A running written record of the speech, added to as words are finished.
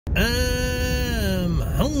I'm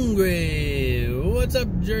hungry. What's up,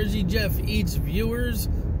 Jersey Jeff Eats viewers?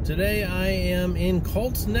 Today I am in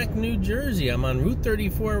Colts Neck, New Jersey. I'm on Route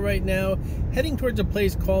 34 right now, heading towards a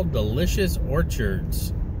place called Delicious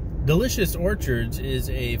Orchards. Delicious Orchards is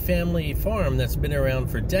a family farm that's been around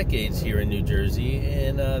for decades here in New Jersey,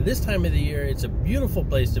 and this time of the year it's a beautiful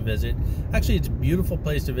place to visit. Actually, it's a beautiful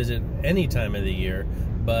place to visit any time of the year,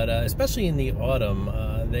 but especially in the autumn.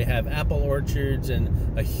 They have apple orchards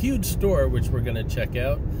and a huge store which we're going to check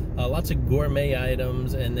out. Lots of gourmet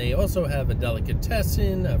items, and they also have a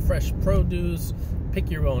delicatessen, fresh produce, pick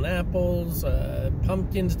your own apples,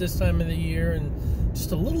 pumpkins this time of the year, and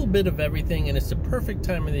just a little bit of everything, and it's the perfect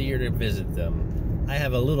time of the year to visit them. I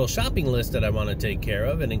have a little shopping list that I want to take care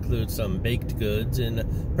of. It includes some baked goods, and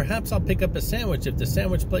perhaps I'll pick up a sandwich if the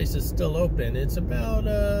sandwich place is still open. It's about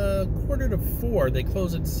 3:45. They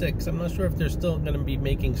close at 6. I'm not sure if they're still going to be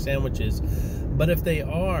making sandwiches, but if they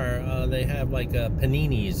are, they have like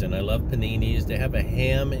paninis, and I love paninis. They have a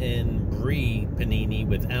ham and brie panini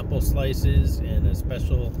with apple slices and a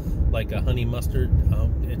special like a honey mustard. Oh,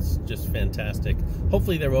 it's just fantastic.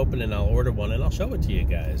 Hopefully they're open and I'll order one and I'll show it to you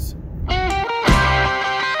guys.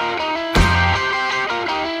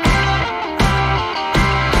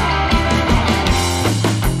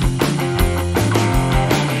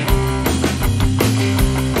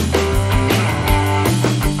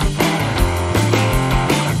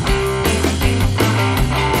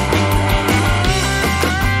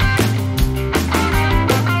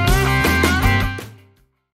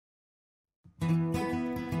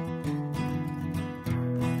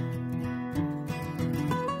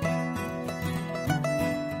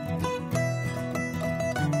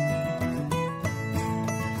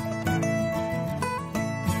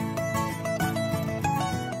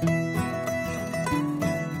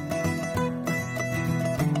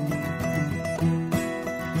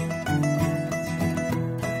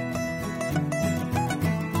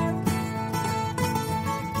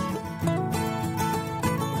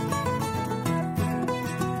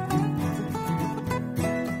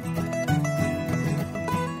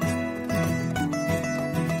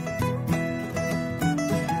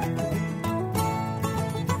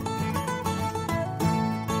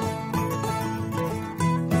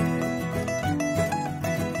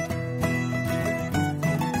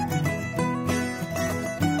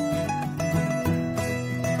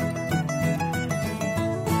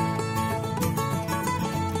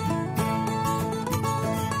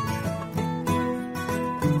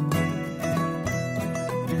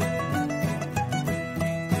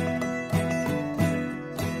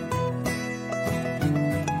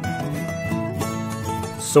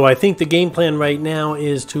 So I think the game plan right now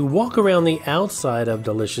is to walk around the outside of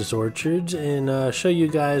Delicious Orchards and show you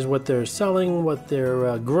guys what they're selling, what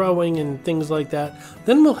they're growing, and things like that.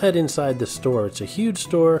 Then we'll head inside the store. It's a huge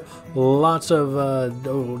store, lots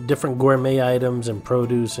of different gourmet items and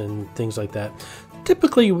produce and things like that.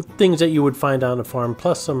 Typically things that you would find on a farm,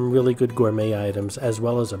 plus some really good gourmet items, as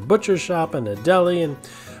well as a butcher shop and a deli and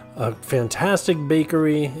a fantastic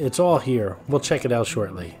bakery. It's all here. We'll check it out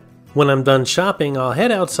shortly. When I'm done shopping, I'll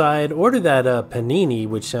head outside, order that panini,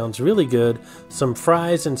 which sounds really good, some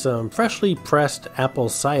fries, and some freshly pressed apple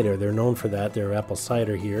cider. They're known for that, their apple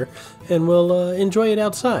cider here, and we'll enjoy it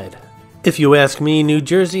outside. If you ask me, New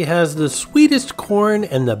Jersey has the sweetest corn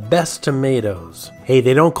and the best tomatoes. Hey,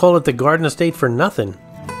 they don't call it the Garden State for nothing.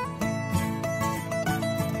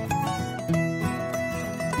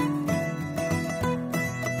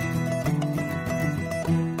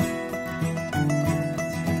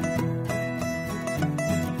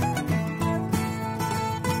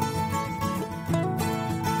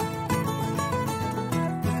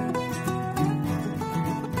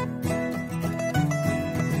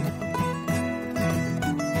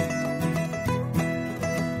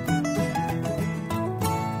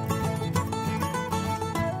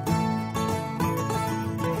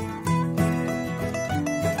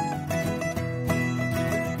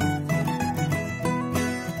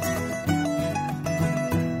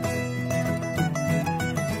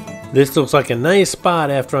 This looks like a nice spot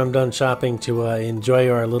after I'm done shopping to enjoy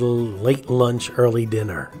our little late lunch, early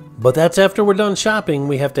dinner. But that's after we're done shopping.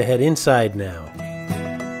 We have to head inside now.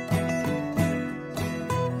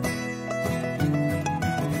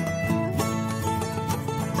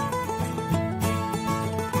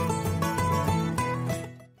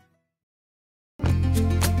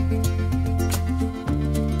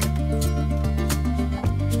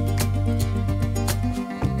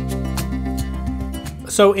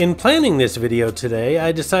 So in planning this video today,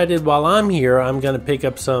 I decided while I'm here, I'm going to pick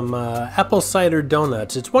up some apple cider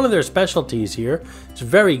donuts. It's one of their specialties here. It's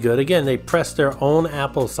very good. Again, they press their own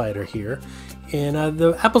apple cider here. And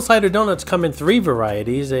the apple cider donuts come in 3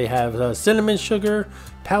 varieties. They have cinnamon sugar,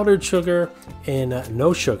 powdered sugar, and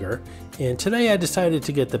no sugar. And today I decided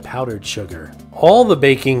to get the powdered sugar. All the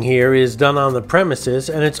baking here is done on the premises,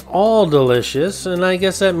 and it's all delicious, and I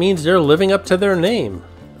guess that means they're living up to their name.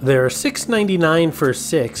 They're $6.99 for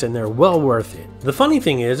 6, and they're well worth it. The funny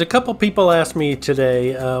thing is, a couple people asked me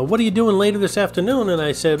today, what are you doing later this afternoon? And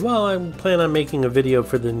I said, well, I plan on making a video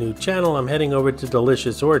for the new channel. I'm heading over to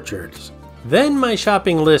Delicious Orchards. Then my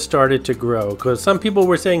shopping list started to grow because some people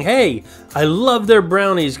were saying, hey, I love their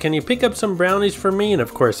brownies. Can you pick up some brownies for me? And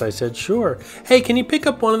of course I said, sure. Hey, can you pick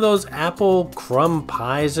up one of those apple crumb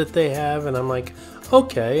pies that they have? And I'm like,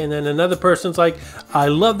 okay. And then another person's like, I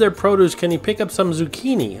love their produce. Can you pick up some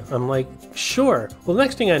zucchini? I'm like, sure. Well,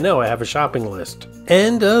 next thing I know, I have a shopping list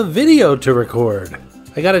and a video to record.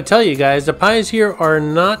 I gotta tell you guys, the pies here are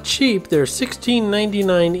not cheap. They're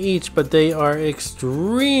 $16.99 each, but they are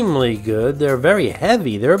extremely good. They're very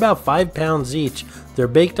heavy. They're about 5 pounds each. They're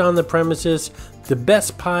baked on the premises. The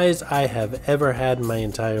best pies I have ever had in my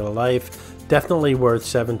entire life. Definitely worth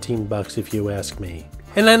 17 bucks if you ask me.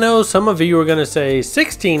 And I know some of you are gonna say,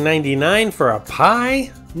 $16.99 for a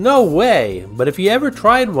pie? No way. But if you ever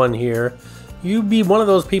tried one here, you'd be one of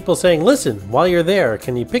those people saying, listen, while you're there,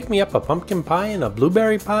 can you pick me up a pumpkin pie and a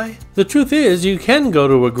blueberry pie? The truth is, you can go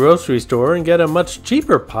to a grocery store and get a much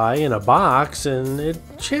cheaper pie in a box, and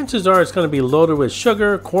chances are it's going to be loaded with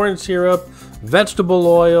sugar, corn syrup, vegetable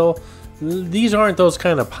oil. These aren't those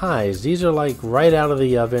kind of pies. These are like right out of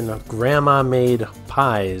the oven, grandma-made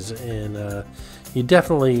pies, and you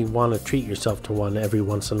definitely want to treat yourself to one every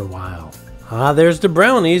once in a while. Ah, there's the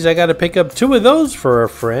brownies. I got to pick up 2 of those for a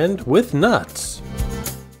friend with nuts.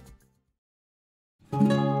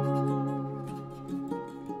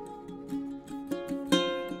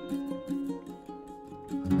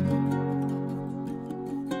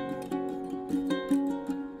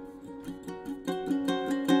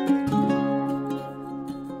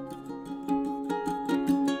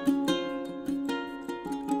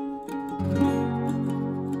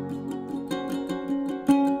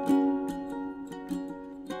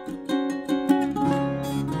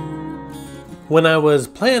 When I was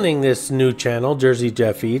planning this new channel, Jersey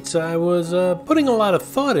Jeff Eats, I was putting a lot of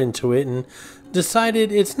thought into it and decided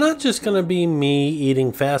it's not just going to be me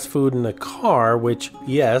eating fast food in the car, which,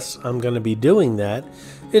 yes, I'm going to be doing that.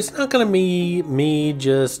 It's not going to be me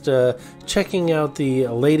just checking out the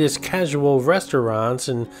latest casual restaurants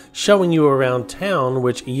and showing you around town,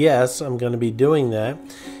 which, yes, I'm going to be doing that.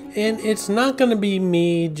 And it's not going to be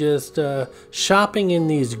me just shopping in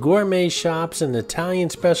these gourmet shops and Italian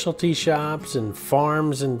specialty shops and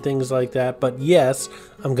farms and things like that. But yes,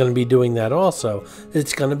 I'm going to be doing that also.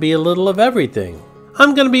 It's going to be a little of everything.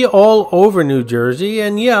 I'm going to be all over New Jersey,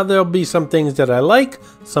 and yeah, there'll be some things that I like,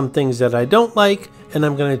 some things that I don't like, and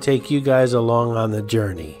I'm going to take you guys along on the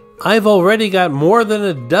journey. I've already got more than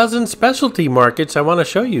a dozen specialty markets I want to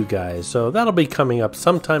show you guys, so that'll be coming up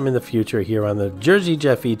sometime in the future here on the Jersey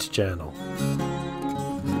Jeff Eats channel.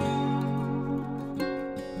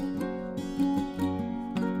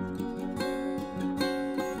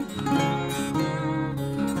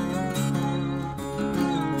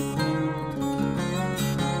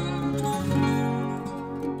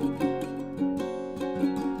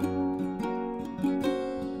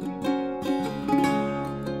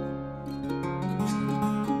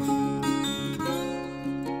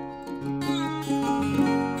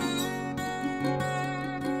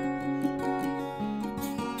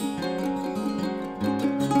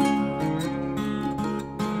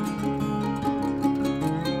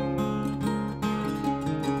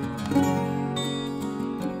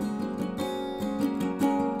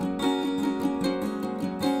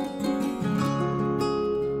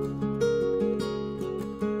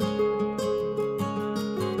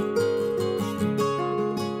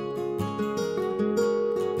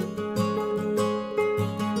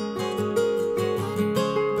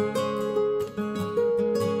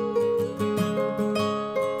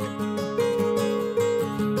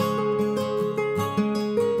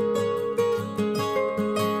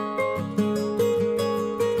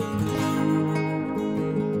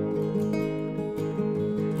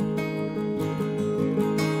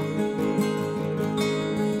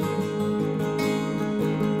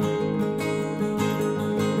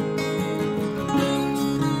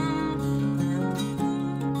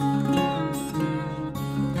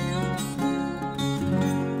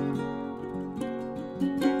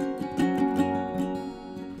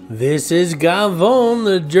 This is Gavon,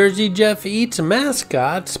 the Jersey Jeff Eats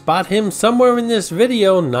mascot. Spot him somewhere in this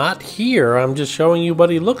video, not here. I'm just showing you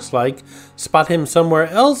what he looks like. Spot him somewhere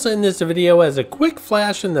else in this video as a quick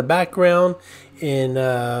flash in the background. And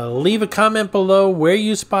leave a comment below where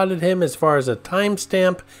you spotted him as far as a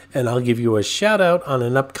timestamp, and I'll give you a shout out on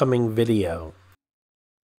an upcoming video.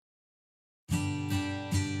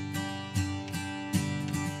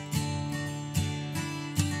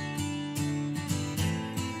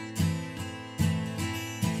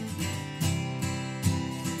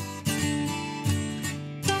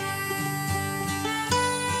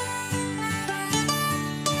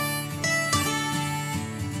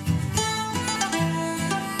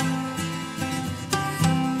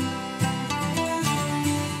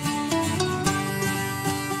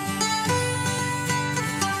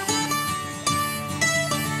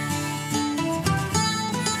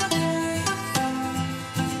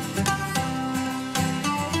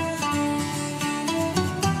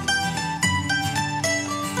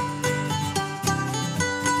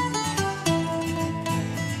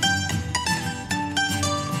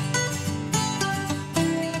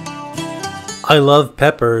 I love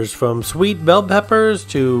peppers, from sweet bell peppers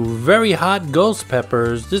to very hot ghost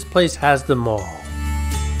peppers. This place has them all.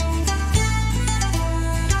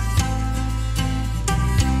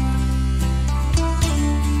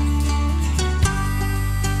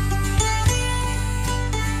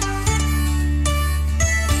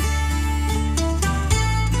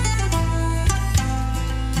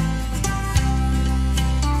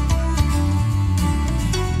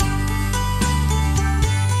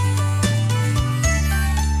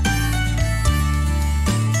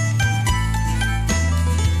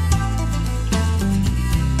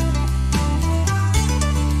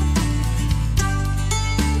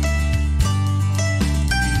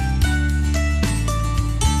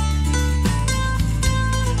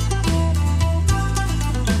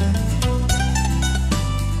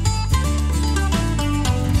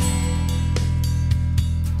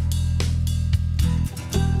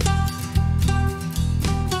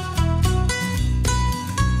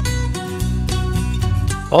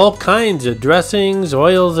 All kinds of dressings,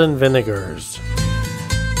 oils, and vinegars.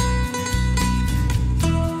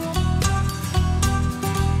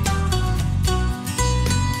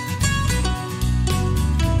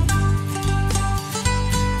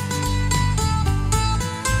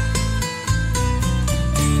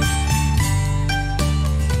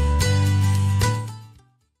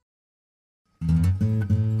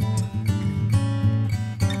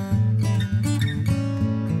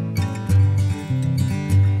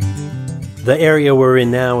 The area we're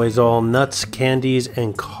in now is all nuts, candies,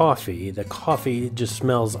 and coffee. The coffee just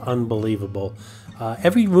smells unbelievable.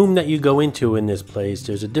 Every room that you go into in this place,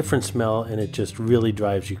 there's a different smell, and it just really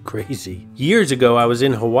drives you crazy. Years ago, I was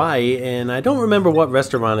in Hawaii, and I don't remember what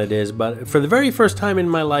restaurant it is, but for the very first time in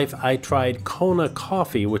my life, I tried Kona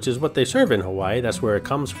coffee, which is what they serve in Hawaii. That's where it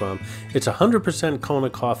comes from. It's 100%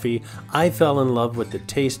 Kona coffee. I fell in love with the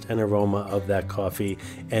taste and aroma of that coffee,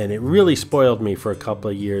 and it really spoiled me for a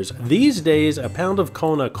couple of years. These days, a pound of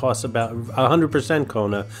Kona costs about 100%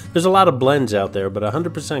 Kona. There's a lot of blends out there, but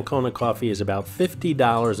 100% Kona coffee is about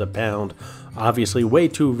 $50 a pound. Obviously way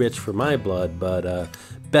too rich for my blood, but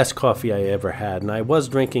best coffee I ever had, and I was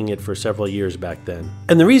drinking it for several years back then.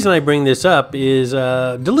 And the reason I bring this up is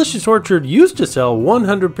Delicious Orchard used to sell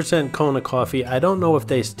 100% Kona coffee. I don't know if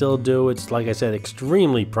they still do. It's, like I said,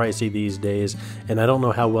 extremely pricey these days, and I don't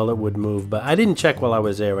know how well it would move, but I didn't check while I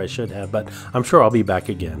was there. I should have, but I'm sure I'll be back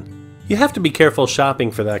again. You have to be careful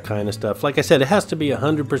shopping for that kind of stuff. Like I said, it has to be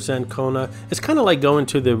 100% Kona. It's kind of like going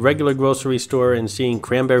to the regular grocery store and seeing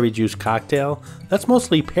cranberry juice cocktail. That's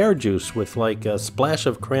mostly pear juice with like a splash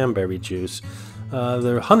of cranberry juice.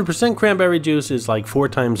 The 100% cranberry juice is like 4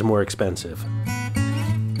 times more expensive.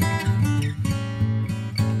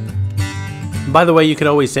 By the way, you can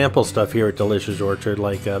always sample stuff here at Delicious Orchard,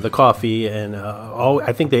 like the coffee, and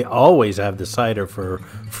I think they always have the cider for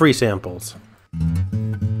free samples.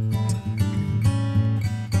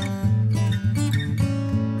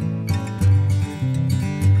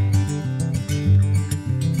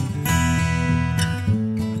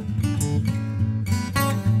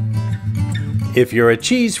 If you're a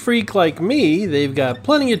cheese freak like me, they've got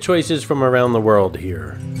plenty of choices from around the world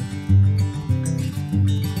here.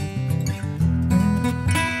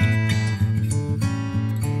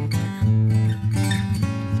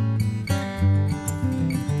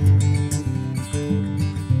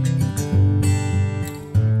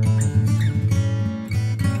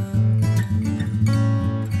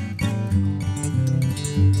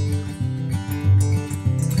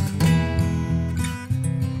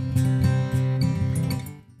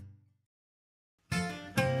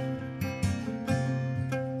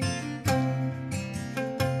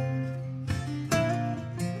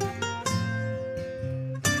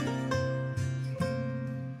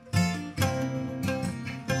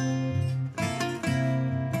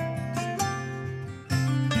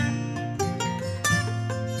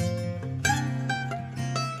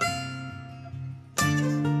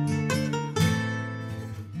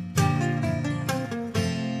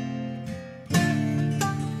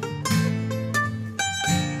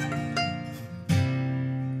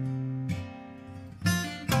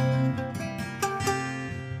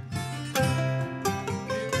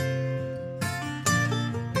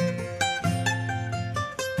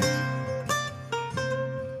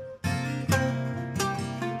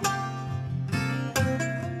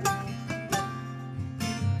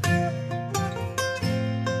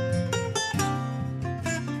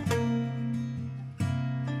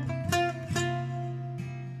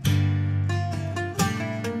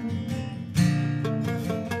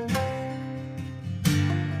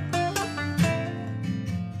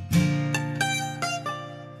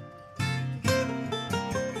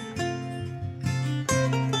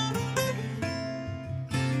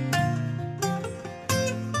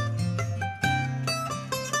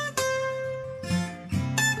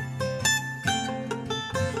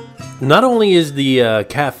 Not only is the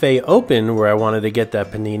cafe open where I wanted to get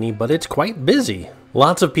that panini, but it's quite busy.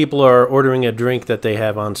 Lots of people are ordering a drink that they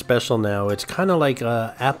have on special now. It's kind of like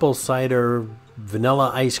apple cider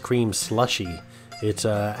vanilla ice cream slushy. It's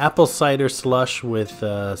apple cider slush with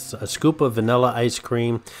a scoop of vanilla ice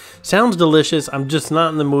cream. Sounds delicious. I'm just not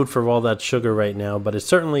in the mood for all that sugar right now, but it's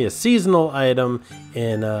certainly a seasonal item,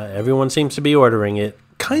 and everyone seems to be ordering it.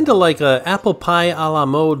 Kind of like a apple pie a la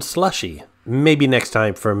mode slushy. Maybe next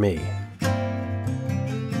time for me.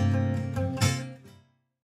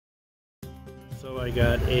 So I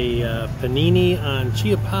got a panini on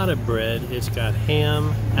ciabatta bread. It's got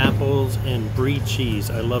ham, apples, and brie cheese.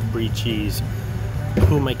 I love brie cheese.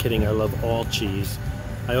 Who am I kidding? I love all cheese.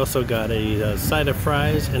 I also got a side of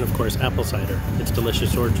fries and of course apple cider. It's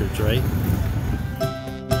delicious orchards, right?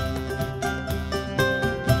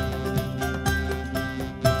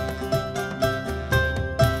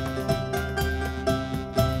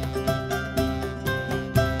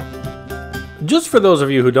 Just for those of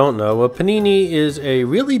you who don't know, a panini is a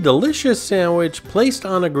really delicious sandwich placed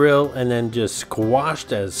on a grill and then just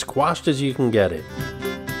squashed as you can get it.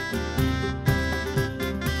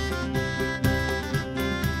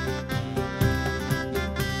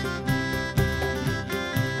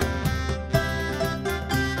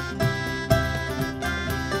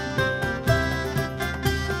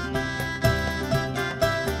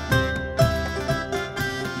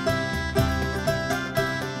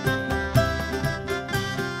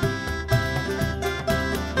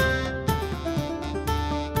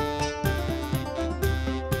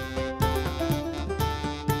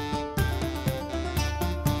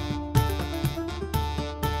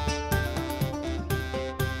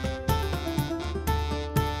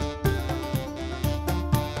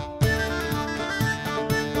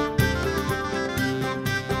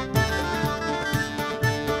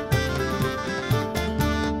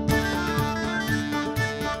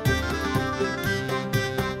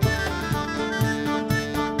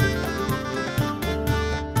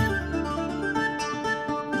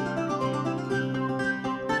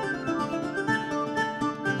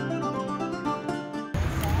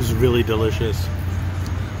 This is really delicious.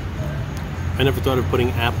 I never thought of putting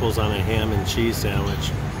apples on a ham and cheese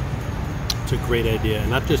sandwich. It's a great idea.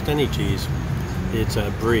 Not just any cheese. It's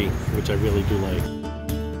brie, which I really do like.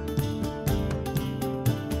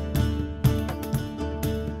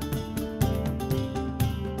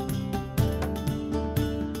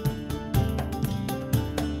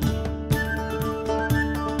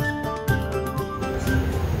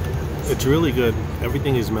 It's really good.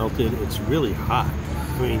 Everything is melted. It's really hot.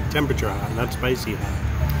 I mean, temperature hot, not spicy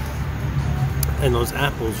hot. And those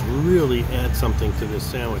apples really add something to this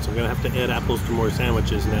sandwich. I'm going to have to add apples to more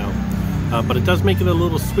sandwiches now. But it does make it a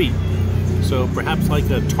little sweet. So perhaps like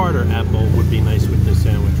a tartar apple would be nice with this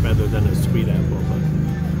sandwich rather than a sweet apple. But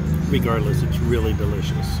regardless, it's really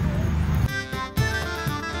delicious.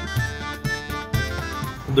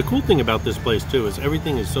 The cool thing about this place too is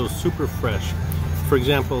everything is so super fresh. For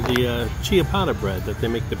example, the ciabatta bread that they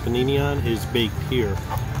make the panini on is baked here.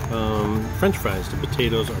 French fries, the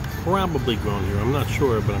potatoes are probably grown here. I'm not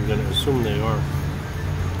sure, but I'm going to assume they are.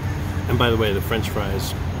 And by the way, the French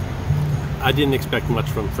fries, I didn't expect much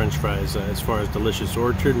from French fries as far as Delicious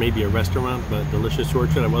Orchard, maybe a restaurant, but Delicious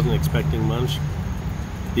Orchard, I wasn't expecting much.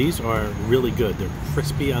 These are really good. They're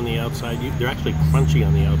crispy on the outside. They're actually crunchy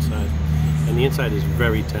on the outside, and the inside is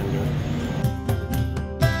very tender.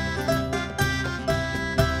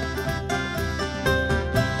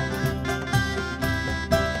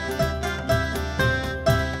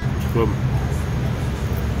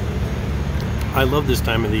 I love this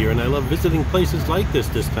time of the year, and I love visiting places like this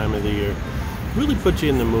time of the year. Really puts you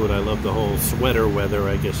in the mood. I love the whole sweater weather,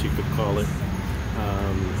 I guess you could call it.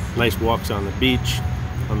 Nice walks on the beach,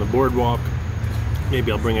 on the boardwalk.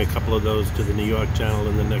 Maybe I'll bring a couple of those to the New York channel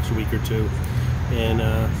in the next week or two. And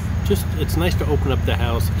just, it's nice to open up the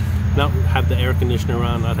house, not have the air conditioner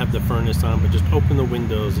on, not have the furnace on, but just open the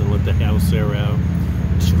windows and let the house air out.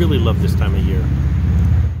 Just really love this time of year.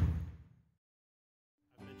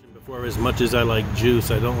 Before, as much as I like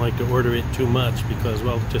juice, I don't like to order it too much because,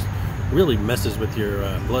 well, it just really messes with your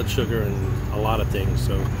blood sugar and a lot of things.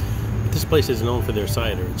 So this place is known for their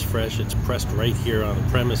cider. It's fresh, it's pressed right here on the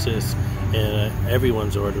premises, and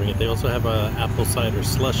everyone's ordering it. They also have a apple cider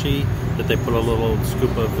slushy that they put a little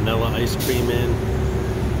scoop of vanilla ice cream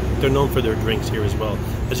in. They're known for their drinks here as well.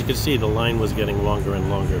 As you can see, the line was getting longer and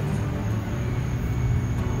longer.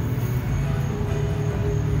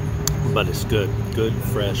 But it's good,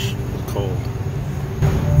 fresh, cold.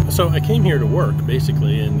 So I came here to work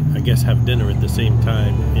basically, and I guess have dinner at the same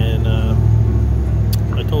time. And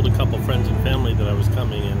I told a couple friends and family that I was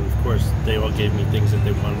coming, and of course they all gave me things that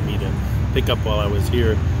they wanted me to pick up while I was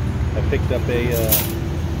here. I picked up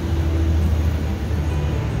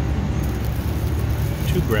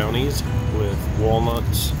two brownies with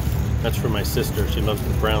walnuts. That's for my sister. She loves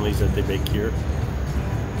the brownies that they bake here.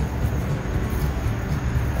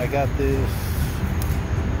 I got this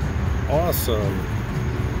awesome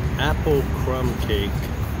apple crumb cake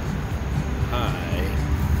pie.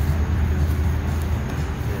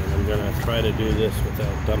 And I'm gonna try to do this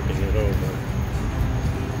without dumping it over.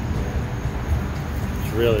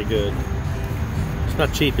 It's really good. It's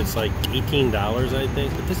not cheap, it's like $18 I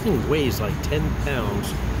think, but this thing weighs like 10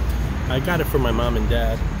 pounds. I got it for my mom and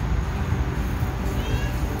dad.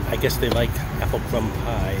 I guess they like apple crumb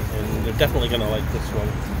pie, and they're definitely gonna like this one.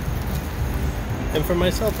 And for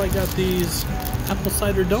myself, I got these apple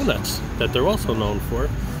cider donuts that they're also known for.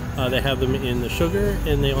 They have them in the sugar,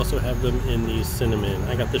 and they also have them in the cinnamon.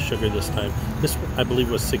 I got the sugar this time. This, I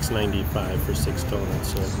believe, was $6.95 for 6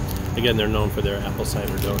 donuts. So again, they're known for their apple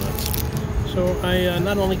cider donuts. So I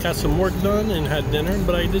not only got some work done and had dinner,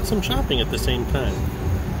 but I did some shopping at the same time.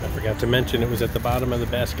 I forgot to mention it was at the bottom of the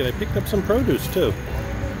basket. I picked up some produce too.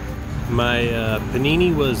 My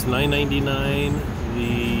panini was $9.99.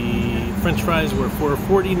 The French fries were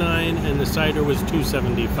 $4.49, and the cider was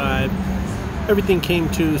 $2.75. Everything came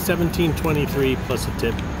to $17.23 plus a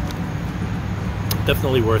tip.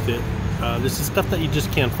 Definitely worth it. This is stuff that you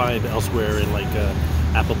just can't find elsewhere in like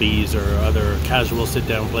Applebee's or other casual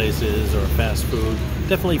sit-down places or fast food.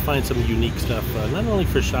 Definitely find some unique stuff, not only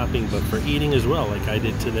for shopping but for eating as well, like I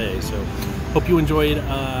did today. So hope you enjoyed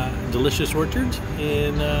delicious orchards,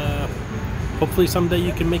 and hopefully someday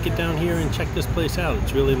you can make it down here and check this place out.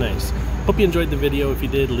 It's really nice. Hope you enjoyed the video. If you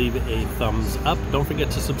did, leave a thumbs up. Don't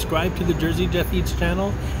forget to subscribe to the Jersey Jeff Eats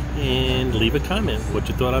channel and leave a comment what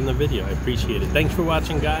you thought on the video. I appreciate it. Thanks for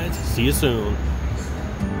watching, guys. See you soon.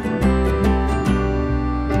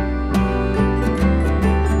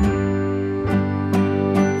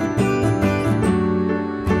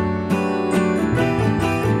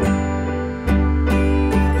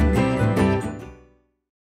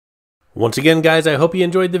 Once again, guys, I hope you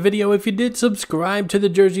enjoyed the video. If you did, subscribe to the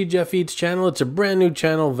Jersey Jeff Eats channel. It's a brand new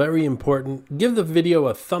channel, very important. Give the video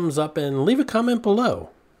a thumbs up and leave a comment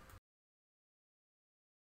below.